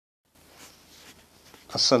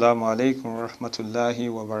Assalamu alaikum wa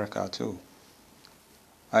rahmatullahi wa barakatuh.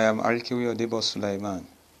 I am Alkiwi Odebo Sulaiman.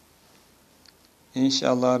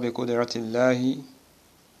 Inshallah, bi qudratillahi,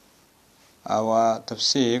 our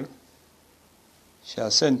tafsir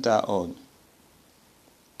shall center on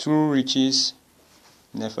true riches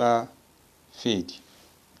never fade.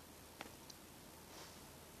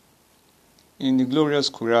 In the glorious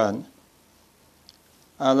Quran,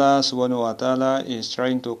 Allah subhanahu wa ta'ala is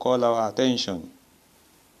trying to call our attention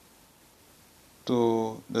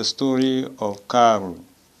to the story of Qarun.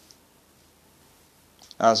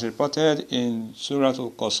 As reported in Surah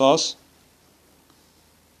Al-Qasas,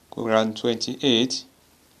 Quran 28,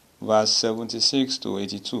 verse 76 to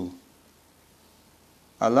 82.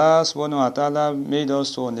 Allah subhanahu wa ta'ala made us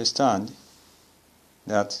to understand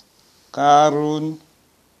that Qarun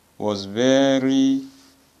was very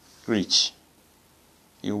rich.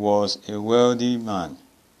 He was a wealthy man.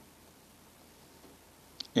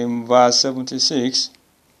 In verse 76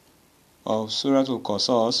 of Surah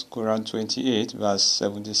Al-Qasas, Quran 28, verse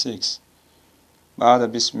 76. Ba'da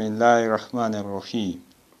Bismillahir Rahmanir Rahim.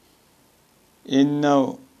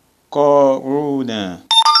 Inna Qaruna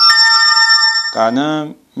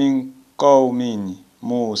kana min qawmin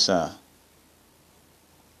Musa.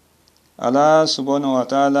 Allah subhanahu wa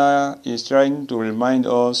ta'ala is trying to remind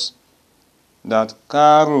us that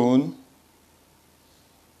Qarun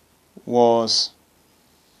was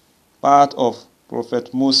part of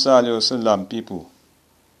Prophet Musa alayhi salam people.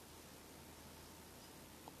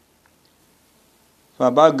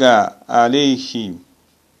 Fabaga alayhim.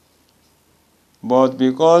 But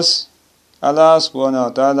because Allah subhanahu wa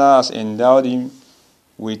ta'ala has endowed him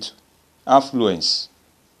with affluence,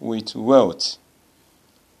 with wealth,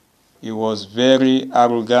 he was very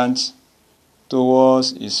arrogant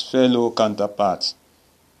towards his fellow counterparts.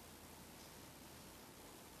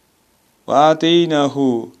 وَآتَيْنَاهُ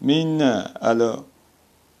مِنَّا عَلَى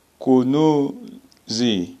كُنُوزِ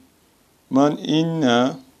مَنْ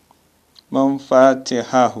إِنَّا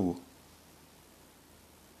مَنْفَاتِحَهُ.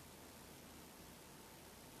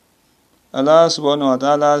 Allah subhanahu wa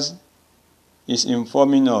ta'ala is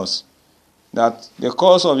informing us that the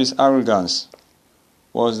cause of his arrogance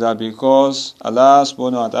was that because Allah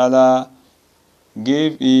subhanahu wa ta'ala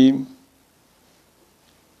gave him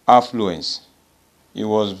affluence. He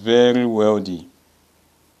was very wealthy.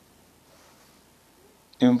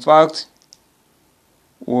 In fact,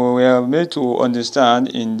 we were made to understand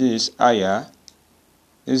in this ayah,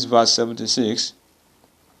 this verse 76,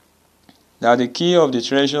 that the key of the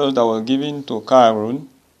treasures that were given to Qarun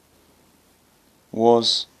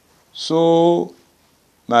was so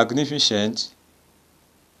magnificent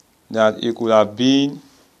that it could have been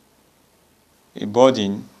a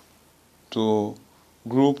burden to a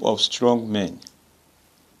group of strong men.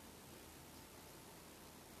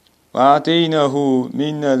 وَآتَيْنَاهُ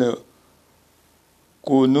مِنَ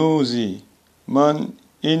الْكُنُوزِ مَنْ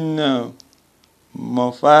إِنَّ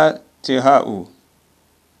مَفَاتِحَهُ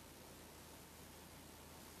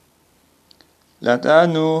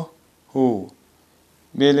لَتَنُوهُ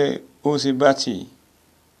بِالْعُصْبَةِ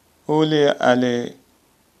أُولِي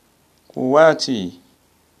الْقُوَّةِ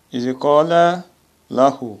إِذْ قَالَ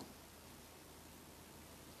لَهُ.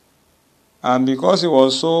 And because he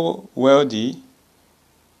was so wealthy,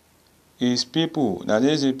 his people, that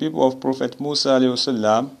is the people of Prophet Musa alayhi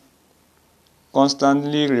salam,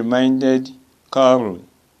 constantly reminded Qarun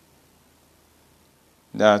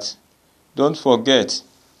that don't forget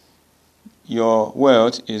your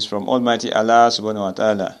wealth is from Almighty Allah subhanahu wa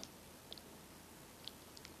ta'ala.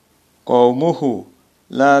 قَوْمُهُ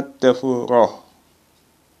لَا تَفُرَهُ.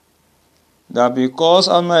 That because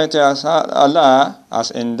Almighty Allah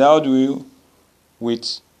has endowed you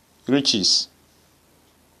with riches,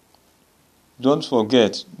 don't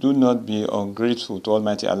forget, do not be ungrateful to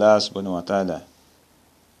Almighty Allah subhanahu wa ta'ala.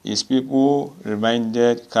 His people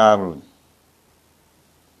reminded Qarun.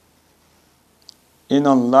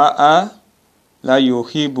 Inna Allaha la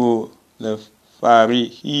yuhibbu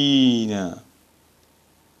al-farihina.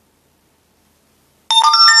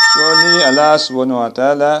 Surely Allah subhanahu wa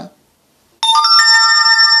ta'ala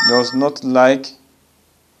does not like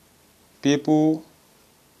people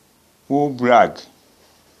who brag.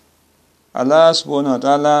 Allah subhanahu wa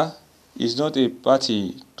ta'ala is not a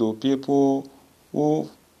party to people who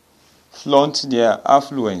flaunt their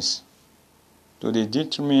affluence to the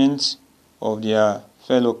detriment of their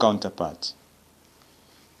fellow counterparts.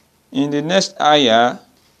 In the next ayah,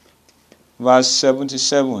 verse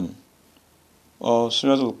 77 of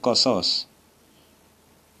Surah Al-Qasas,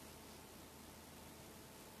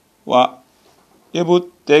 wa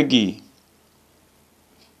ibtagi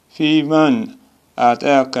fi man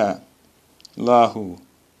ataka lahu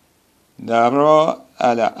daro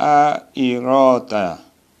al-akhirata.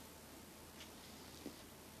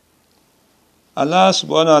 Allah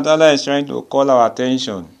subhanahu wa ta'ala is trying to call our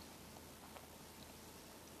attention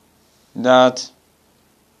that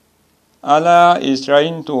Allah is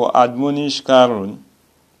trying to admonish Qarun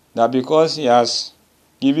that because he has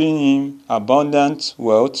given him abundant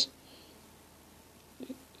wealth,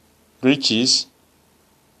 riches,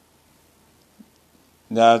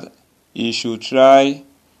 that he should try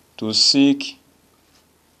to seek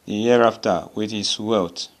the hereafter with his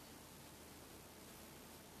wealth.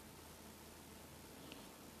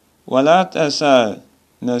 وَلَا تَسَلْ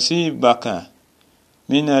نَصِيبَكَ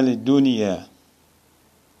مِنَ الدُّنْيَا.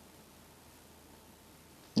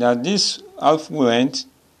 That this affluence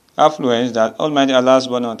that Almighty Allah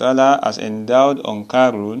subhanahu wa ta'ala has endowed on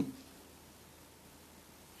Qarun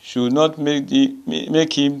should not make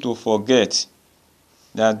him to forget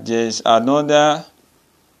that there is another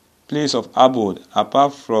place of abode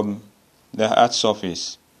apart from the earth's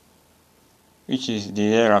surface, which is the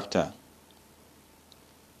hereafter.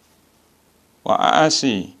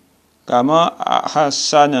 وَأَحْسِنْ كَمَا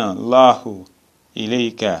أَحْسَنَ اللَّهُ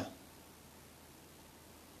إِلَيْكَ.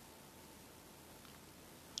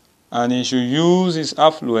 And he should use his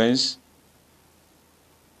affluence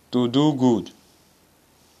to do good,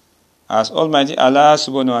 as Almighty Allah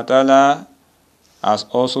subhanahu wa ta'ala has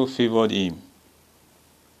also favored him.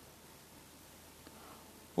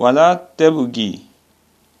 وَلَا تَبْغِ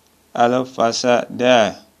الْفَسَادَ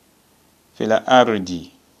فِي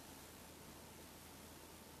الْأَرْضِ.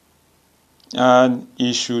 And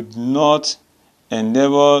he should not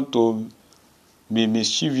endeavor to be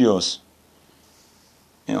mischievous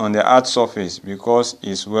on the earth's surface because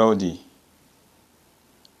he is wealthy.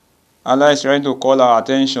 Allah is trying to call our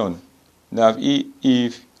attention that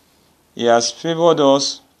if he has favored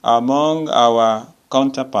us among our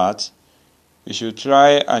counterparts, we should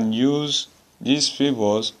try and use these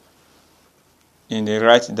favors in the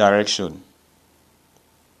right direction.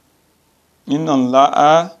 Inna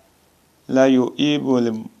Allaha la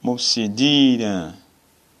yuhibbul mufsidin.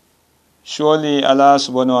 Surely Allah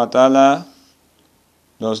subhanahu wa ta'ala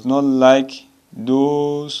does not like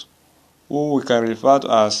those who we can refer to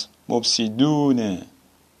as mufsidun.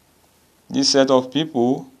 This set of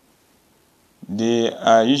people, they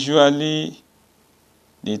are usually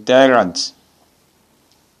the tyrants,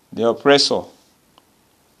 the oppressor,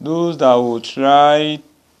 those that will try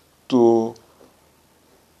to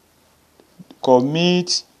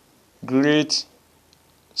commit great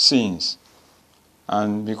sins,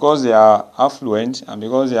 and because they are affluent and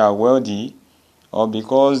because they are wealthy, or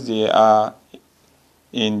because they are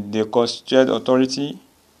in the constituted authority,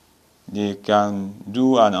 they can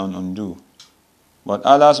do and undo. But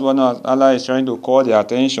Allah subhanahu wa ta'ala is trying to call their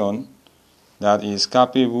attention that he is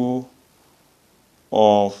capable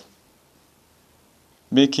of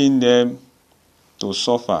making them to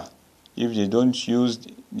suffer if they don't use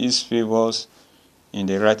these favors in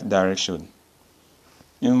the right direction.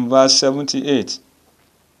 In verse 78,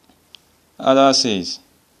 Allah says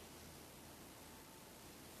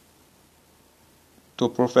to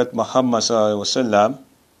Prophet Muhammad sallallahu alaihi wasallam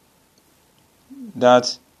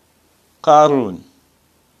that Qarun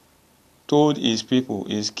told his people,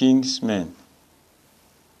 his king's men,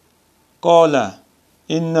 Qala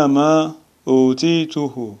innama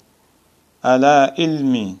utituhu ala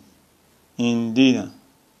ilmi indina.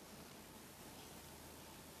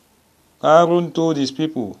 Qarun told his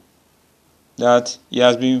people that he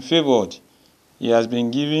has been favored, he has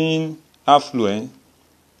been given affluence,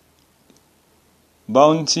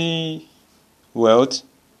 bounty, wealth,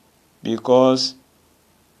 because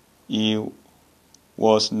he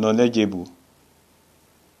was knowledgeable.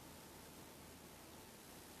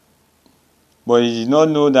 But he did not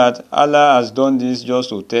know that Allah has done this just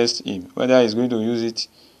to test him, whether he's going to use it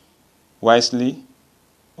wisely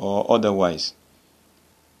or otherwise.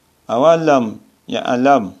 Awalam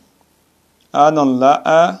ya'alam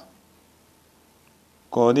anallaha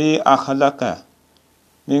qad akhlaqa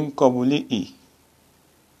min qablihi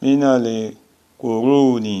min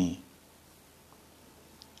al-quruni.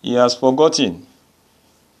 He has forgotten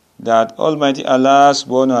that Almighty Allah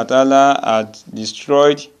subhanahu wa ta'ala had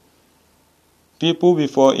destroyed people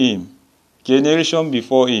before him, generation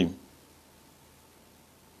before him,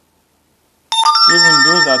 even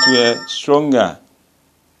those that were stronger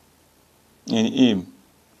in him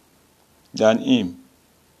than him.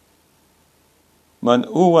 Man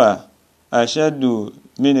huwa ashaddu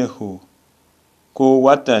minhu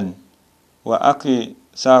quwwatan wa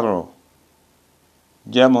aktharu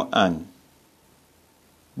jam'an.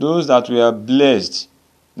 those that were blessed,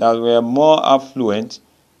 that were more affluent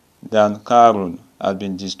than Qarun, had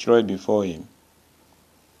been destroyed before him.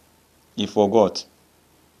 He forgot.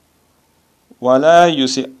 وَلَا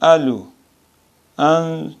يُسْأَلُ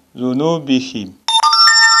عَنْ ذُنُوبِهِمْ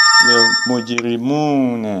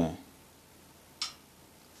الْمُجْرِمُونَ.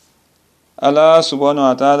 Allah subhanahu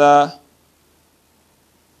wa ta'ala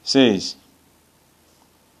says,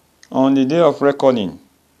 on the day of reckoning,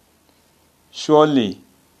 surely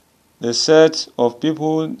the set of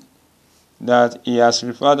people that he has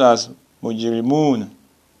referred as mujrimun,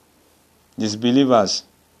 disbelievers,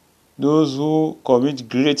 those who commit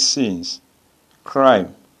great sins,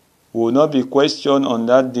 crime, will not be questioned on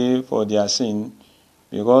that day for their sin,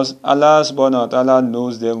 because Allah subhanahu wa ta'ala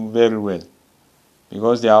knows them very well,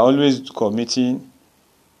 because they are always committing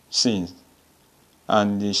sins,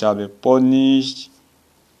 and they shall be punished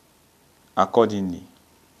accordingly.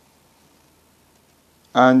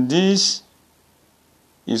 And this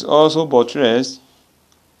is also buttressed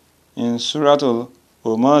in Surah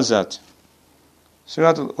Al-Humazat.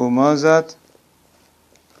 Surah Al-Humazat,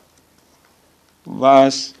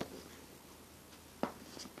 verse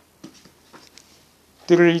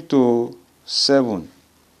 3 to 7.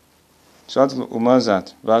 Surah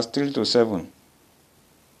Al-Humazat, verse 3 to 7.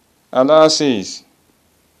 Allah says,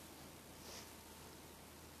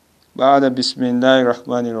 بعد بسم الله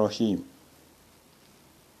الرحمن الرحيم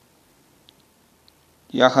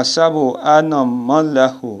يحسب أن من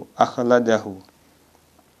له أخلده.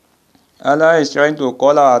 Allah is trying to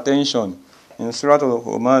call our attention in Surah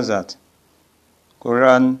Al-Humazat,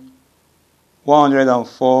 Quran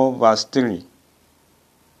 104 verse 3,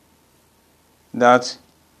 that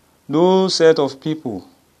those set of people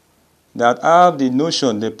that have the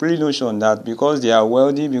notion, the pre-notion that because they are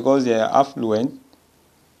wealthy, because they are affluent,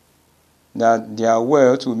 that their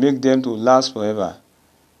wealth will make them to last forever,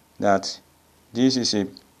 that this is a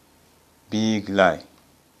big lie,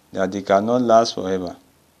 that they cannot last forever.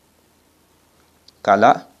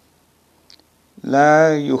 Kala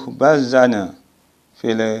la yuhbazana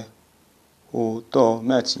fil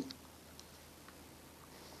hutamati.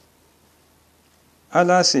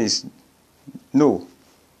 Allah says, no,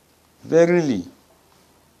 verily,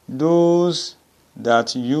 those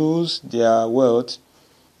that use their wealth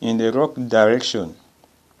in the wrong direction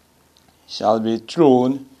shall be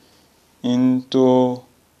thrown into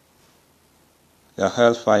the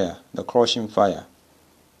hellfire, the crushing fire.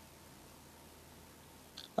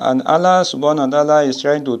 And Allah subhanahu wa ta'ala is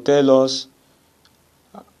trying to tell us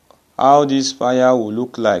how this fire will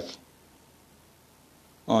look like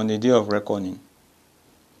on the day of reckoning.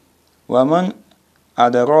 وَمَنْ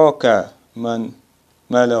أَدْرَاكَ مَنْ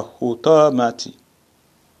مَلَهُطَامَةِ.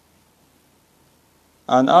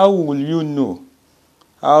 And how will you know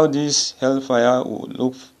how this hellfire will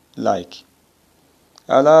look like?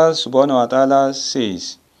 Allah subhanahu wa ta'ala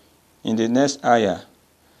says in the next ayah,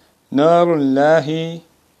 Narullahi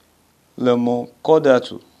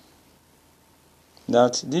lamuqadatu.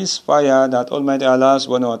 That this fire that Almighty Allah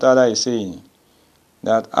subhanahu wa ta'ala is saying,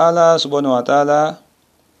 that Allah subhanahu wa ta'ala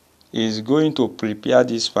is going to prepare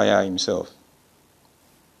this fire himself.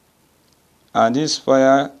 And this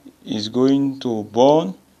fire is going to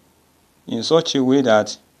burn in such a way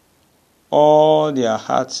that all their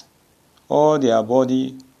hearts, all their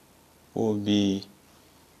body will be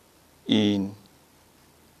in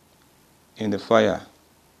the fire.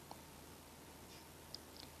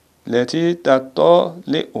 Leti tato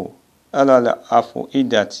leo ala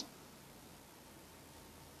afuidati.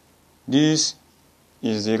 This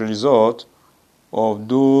is the result of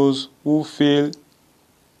those who fail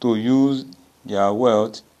to use their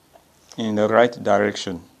wealth in the right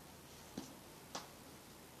direction.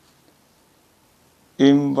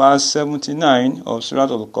 In verse 79 of Surah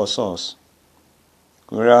Al-Qasas,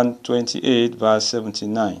 Quran 28 verse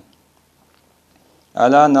 79,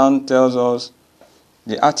 Allah now tells us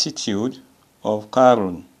the attitude of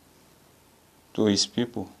Qarun to his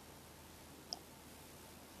people.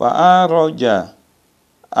 وَأَعْرَجَ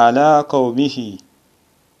عَلَىٰ قَوْمِهِ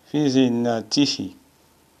فِي زِنَّتِهِ.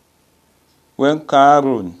 When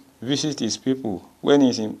Qarun visits his people, when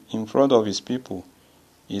he's in front of his people,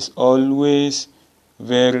 he's always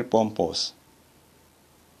very pompous.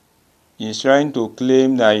 He's trying to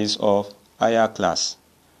claim that he's of higher class,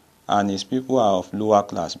 and his people are of lower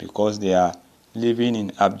class because they are living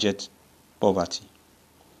in abject poverty.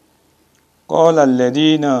 قَالَ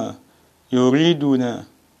الَّذِينَ يُرِيدُونَ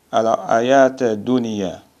الْحَيَاةَ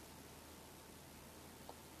الدُّنْيَا.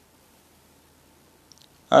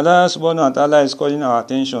 Allah subhanahu wa ta'ala is calling our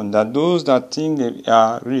attention that those that think they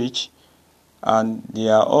are rich and they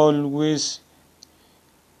are always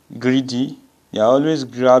greedy, they are always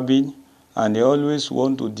grabbing, and they always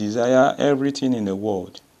want to desire everything in the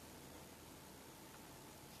world.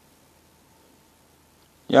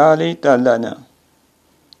 Ya laita lana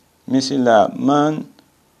misla man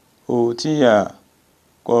utiya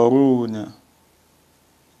qaruna.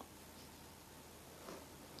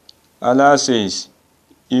 Allah says,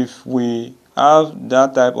 if we have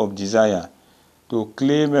that type of desire to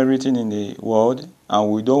claim everything in the world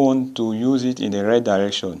and we don't want to use it in the right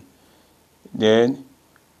direction, then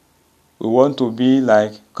we want to be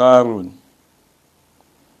like Qarun.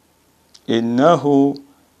 Innahu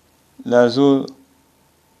lazul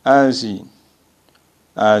azimun.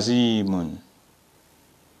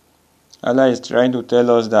 Allah is trying to tell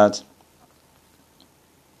us that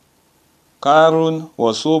Qarun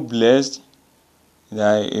was so blessed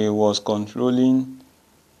that he was controlling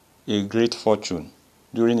a great fortune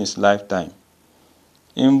during his lifetime.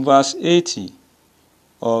 In verse 80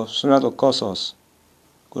 of Surah Al-Qasas,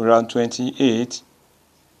 Quran 28,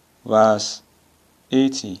 verse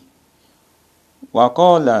 80,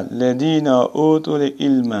 وَقَالَ الَّذِينَ أُوتُوا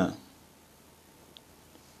الْعِلْمَ.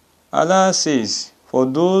 Allah says, for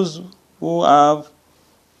those who have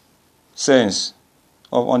sense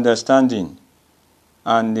of understanding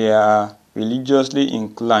and they are religiously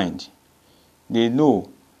inclined, they know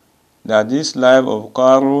that this life of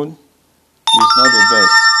Qarun is not the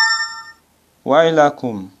best.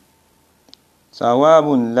 وَإِلَكُمْ ثَوَابُ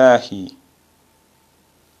اللَّهِ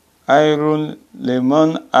خَيْرٌ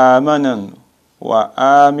لِمَنْ آمَنَ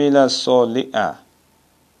وَعَمِلَ صَالِحًا.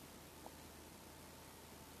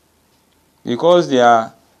 Because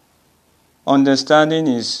their understanding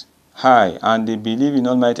is high and they believe in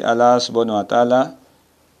Almighty Allah subhanahu wa ta'ala,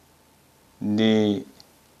 they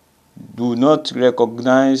do not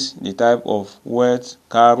recognize the type of wealth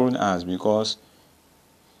Qarun has because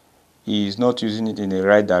he is not using it in the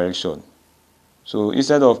right direction. So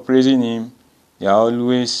instead of praising him, they are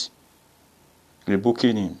always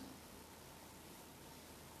rebuking him.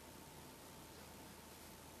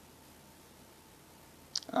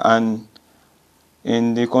 And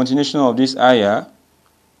in the continuation of this ayah,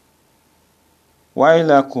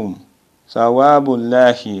 وَإِلَكُمْ ثَوَابُ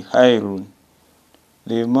اللَّهِ خَيْرٌ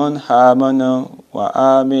لِمَنْ آمَنَ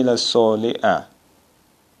وَعَمِلَ صَالِحًا.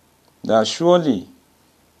 That surely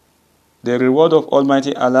the reward of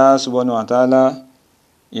Almighty Allah subhanahu wa ta'ala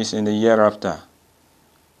is in the hereafter.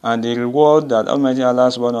 And the reward that Almighty Allah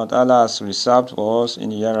subhanahu wa ta'ala has reserved for us in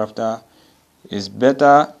the hereafter is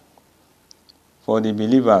better for the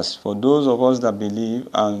believers, for those of us that believe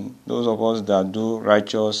and those of us that do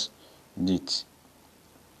righteous deeds.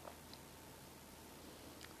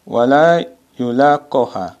 وَلَا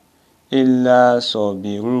يُلَاقَّهَا إِلَّا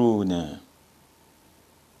صَابِرُونَ.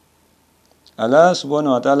 Allah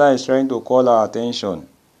subhanahu wa ta'ala is trying to call our attention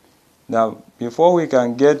that before we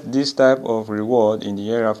can get this type of reward in the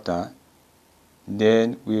hereafter,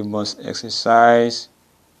 then we must exercise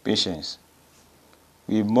patience.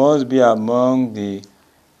 We must be among the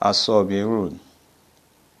as-sabirun,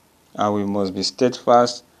 and we must be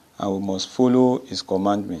steadfast, and we must follow his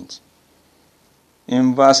commandments.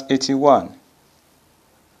 In verse 81,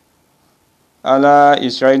 Allah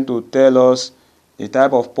is trying to tell us the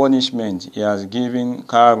type of punishment he has given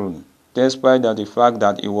Qarun, despite the fact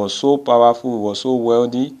that he was so powerful, he was so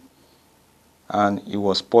wealthy, and he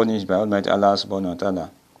was punished by Almighty Allah subhanahu wa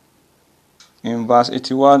ta'ala. In verse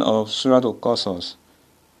 81 of Surah Al-Qasas,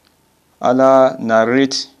 Allah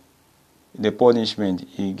narrates the punishment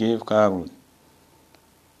he gave Qarun.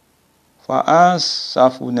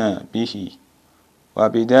 فَأَنْسَفُنَا بِهِ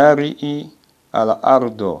وَبِدَارِهِ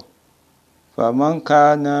الْأَرْضِ فَمَنْ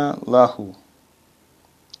كَانَ لَهُ.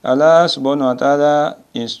 Allah subhanahu wa ta'ala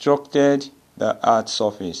instructed the earth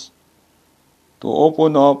surface to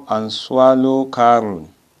open up and swallow Qarun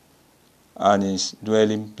and his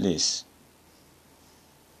dwelling place.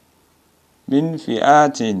 مِنْ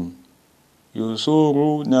فِئَاتٍ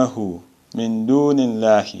يُسُرُونَهُ مِنْ دُونِ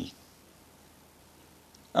اللَّهِ.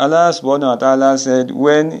 Allah subhanahu wa ta'ala said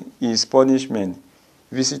when his punishment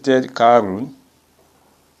visited Qarun,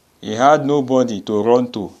 he had nobody to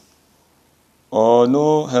run to or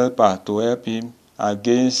no helper to help him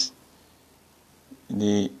against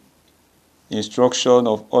the instruction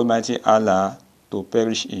of Almighty Allah to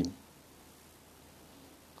perish him.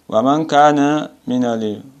 وَمَنْ كَانَ مِنَ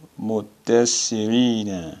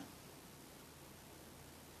الْمُتَّسِرِينَ.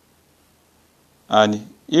 And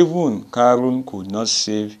even Qarun could not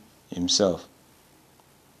save himself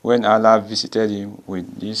when Allah visited him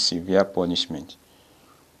with this severe punishment.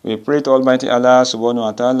 We pray to Almighty Allah subhanahu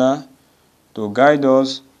wa ta'ala to guide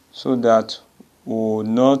us so that we will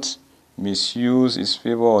not misuse His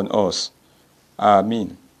favor on us.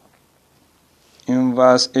 Amen. In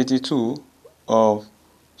verse 82 of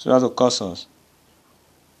Surah Al-Qasas,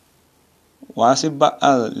 وَحَسِبَ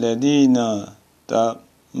الَّذِينَ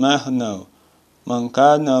تَمَنَّوْا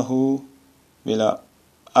مَكَانَهُ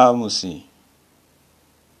بِالْأَمْسِ.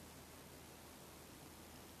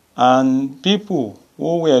 And people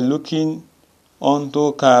who were looking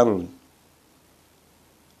unto Qarun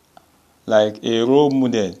like a role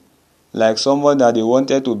model, like someone that they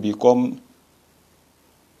wanted to become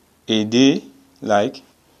a day, like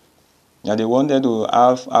that they wanted to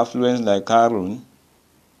have affluence like Qarun,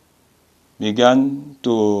 began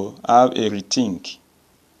to have a rethink.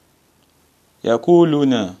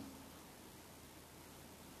 يَقُولُونَ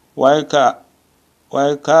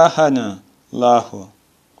وَيْكَهَنَ اللَّهُ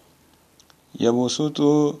يَبْسُطُ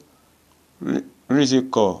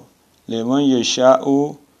رِزْقَهُ لِمَنْ يَشَاءُ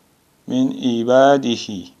مِنْ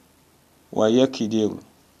عِبَادِهِ وَيَقْدِرُ.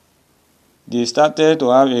 They started to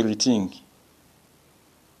have a rethink,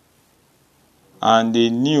 and they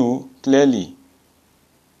knew clearly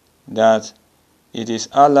that it is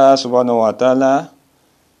Allah subhanahu wa ta'ala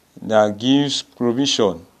that gives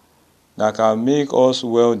provision that can make us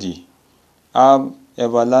wealthy, have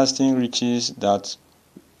everlasting riches that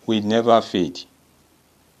will never fade.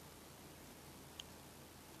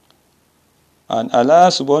 And Allah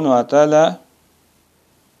subhanahu wa ta'ala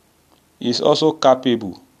is also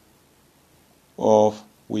capable of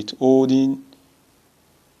withholding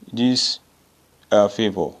this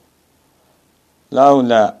favor.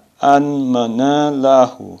 لَوْلَا أَنْ مَنَّ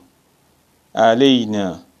اللَّهُ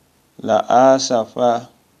عَلَيْنَا لَأَسَفَ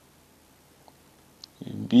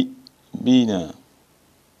بِنَا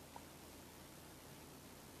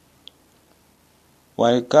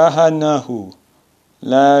وَيَكْهَنَهُ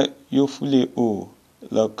لَا يُفْلِحُ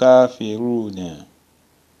الْكَافِرُونَ.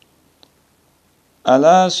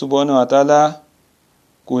 Allah subhanahu wa ta'ala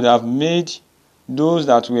could have made those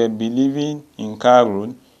that were believing in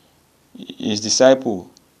Qarun, his disciple,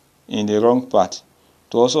 in the wrong path,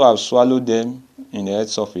 to also have swallowed them in the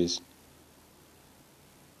earth's surface.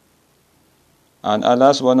 And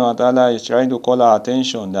Allah subhanahu wa ta'ala is trying to call our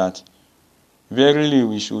attention that verily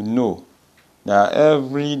we should know that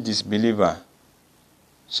every disbeliever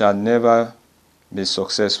shall never be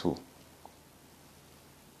successful.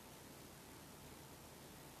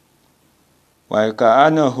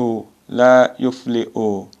 وَيَكْهَنَهُ لَا يُفْلِحُ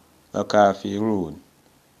الْكَافِرُونَ.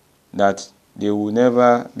 That they will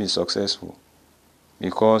never be successful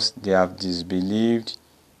because they have disbelieved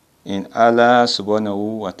in Allah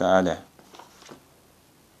subhanahu wa ta'ala.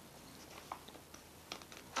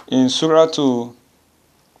 In Surah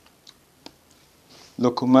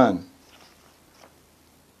Luqman,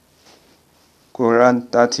 Quran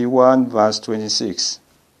 31 verse 26,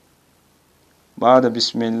 بعد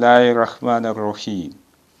بسم الله الرحمن الرحيم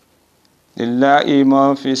لله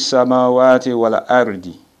ما في السماوات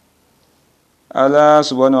والأرض. Allah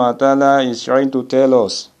subhanahu wa ta'ala is trying to tell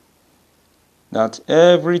us that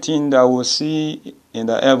everything that we see in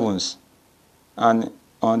the heavens and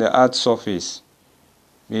on the earth's surface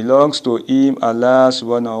belongs to Him, Allah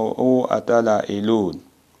subhanahu wa ta'ala alone.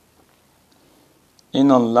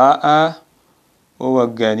 Inna Allaha huwa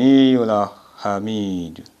al-ghaniyyul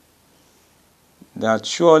hamid. That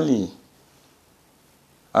surely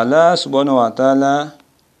Allah subhanahu wa ta'ala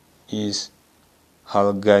is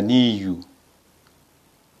al-Ghaniyyu,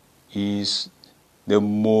 is the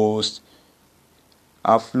most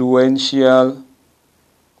affluential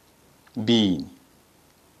being.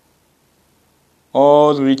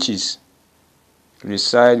 All riches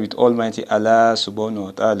reside with Almighty Allah subhanahu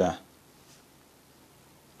wa ta'ala,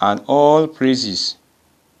 and all praises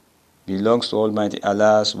belongs to Almighty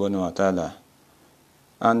Allah subhanahu wa ta'ala.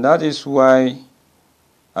 And that is why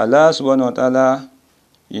Allah subhanahu wa ta'ala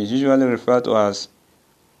is usually referred to as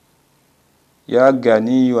Ya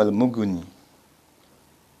Ghani wal Mughni.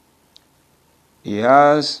 He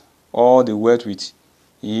has all the wealth with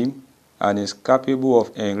him and is capable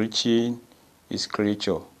of enriching his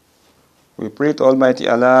creature. We pray to Almighty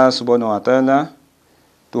Allah subhanahu wa ta'ala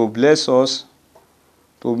to bless us,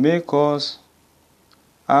 to make us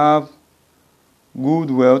have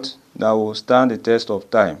good wealth that will stand the test of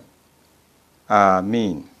time.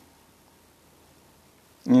 Amen.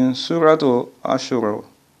 In Surah Ashura,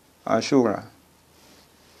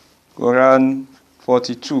 Quran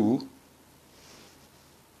 42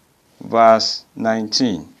 verse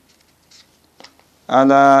 19,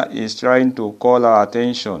 Allah is trying to call our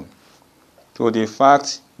attention to the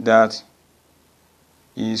fact that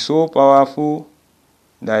He is so powerful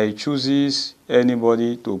that He chooses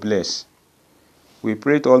anybody to bless. We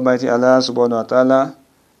pray to Almighty Allah subhanahu wa ta'ala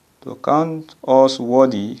to count us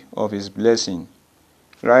worthy of His blessing,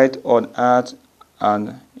 right on earth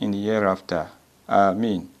and in the hereafter.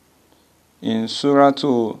 Ameen. In Surah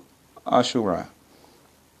Ashura,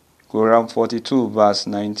 Quran 42 verse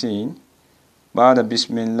 19, Ba'da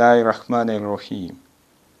Bismillahir Rahmanir Rahim.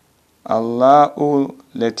 Allahu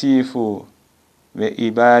Latifu wa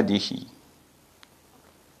ibadihi.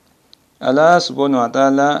 Allah subhanahu wa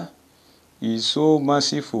ta'ala is so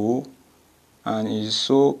merciful and is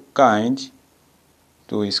so kind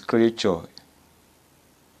to His creature.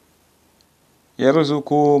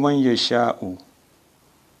 Yarzuqu man yasha'u.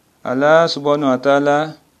 Allah subhanahu wa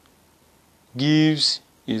ta'ala gives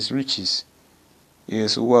His riches,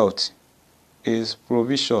 His wealth, His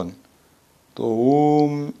provision to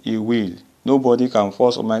whom He will. Nobody can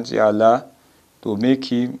force Almighty Allah to make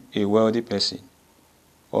him a wealthy person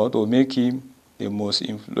or to make him the most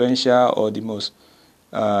influential or the most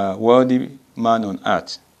wealthy man on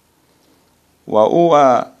earth. Wa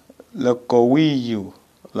huwa laqawiyyu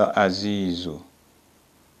la-azizu.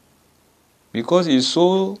 Because He is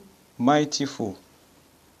so mightyful,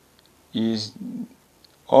 He is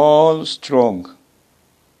all strong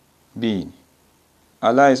being.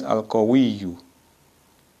 Allah is Al-Qawiyyu,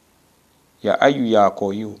 Ya Ayyu Ya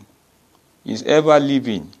Qayyum. He is ever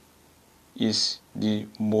living, is the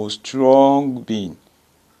most strong being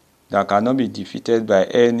that cannot be defeated by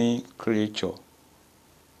any creature,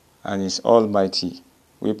 and is almighty.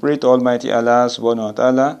 We pray to Almighty Allah subhanahu wa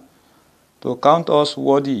ta'ala to count us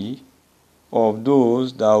worthy of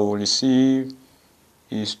those that will receive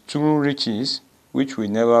His true riches, which will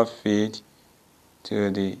never fade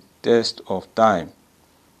till the test of time.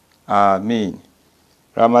 Ameen.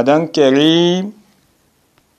 Ramadan Kareem.